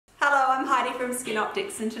I'm Heidi from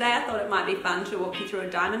skinOptics, and today I thought it might be fun to walk you through a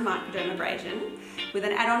diamond microdermabrasion with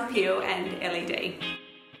an add-on peel and LED.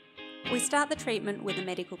 We start the treatment with a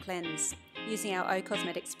medical cleanse, using our O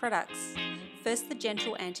Cosmetics products. First, the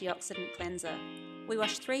gentle antioxidant cleanser. We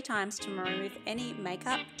wash 3 times to remove any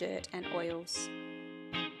makeup, dirt and oils.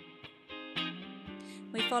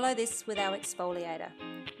 We follow this with our exfoliator.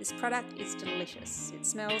 This product is delicious. It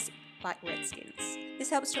smells like Redskins. This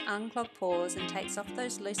helps to unclog pores and takes off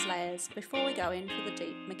those loose layers before we go in for the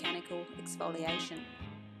deep mechanical exfoliation.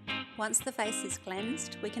 Once the face is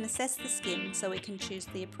cleansed, we can assess the skin so we can choose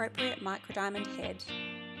the appropriate microdiamond head.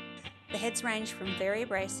 The heads range from very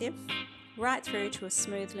abrasive right through to a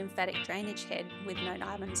smooth lymphatic drainage head with no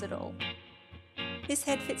diamonds at all. This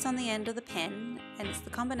head fits on the end of the pen, and it's the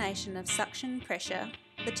combination of suction, pressure,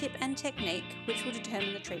 the tip and technique which will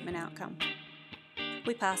determine the treatment outcome.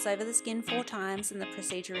 We pass over the skin 4 times and the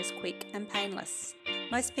procedure is quick and painless.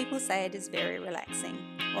 Most people say it is very relaxing,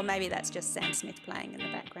 or maybe that's just Sam Smith playing in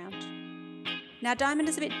the background. Now, diamond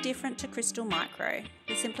is a bit different to crystal micro.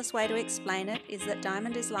 The simplest way to explain it is that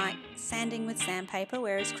diamond is like sanding with sandpaper,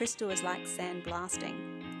 whereas crystal is like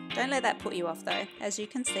sandblasting. Don't let that put you off though. As you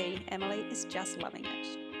can see, Emily is just loving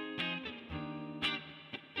it.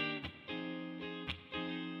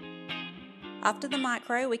 After the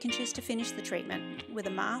micro, we can choose to finish the treatment with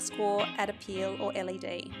a mask or add a peel or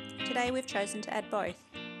LED. Today we've chosen to add both.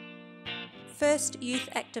 First, youth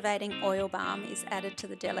activating oil balm is added to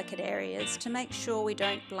the delicate areas to make sure we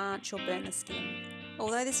don't blanch or burn the skin.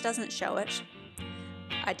 Although this doesn't show it,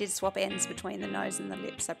 I did swap ends between the nose and the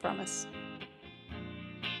lips, I promise.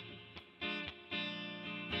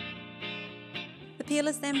 The peel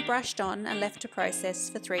is then brushed on and left to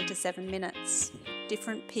process for 3 to 7 minutes.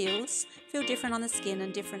 Different peels feel different on the skin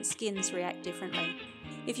and different skins react differently.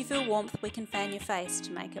 If you feel warmth, we can fan your face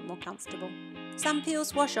to make it more comfortable. Some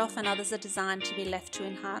peels wash off and others are designed to be left to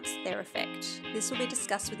enhance their effect. This will be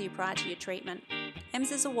discussed with you prior to your treatment.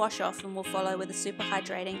 EMS is a wash off and will follow with a super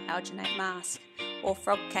hydrating alginate mask, or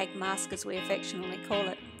frog cake mask as we affectionately call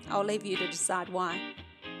it. I'll leave you to decide why.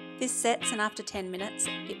 This sets and after 10 minutes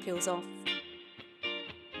it peels off.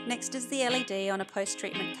 Next is the LED on a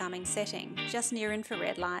post-treatment calming setting, just near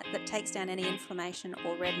infrared light that takes down any inflammation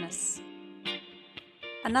or redness.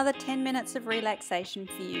 Another 10 minutes of relaxation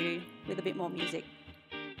for you with a bit more music.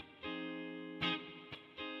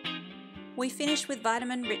 We finish with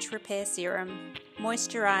vitamin-rich repair serum,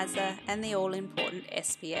 moisturiser and the all-important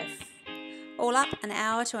SPF. All up, an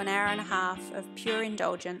hour to an hour and a half of pure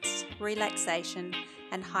indulgence, relaxation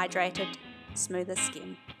and hydrated, smoother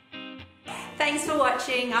skin. Thanks for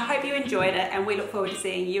watching. I hope you enjoyed it and we look forward to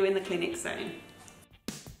seeing you in the clinic soon.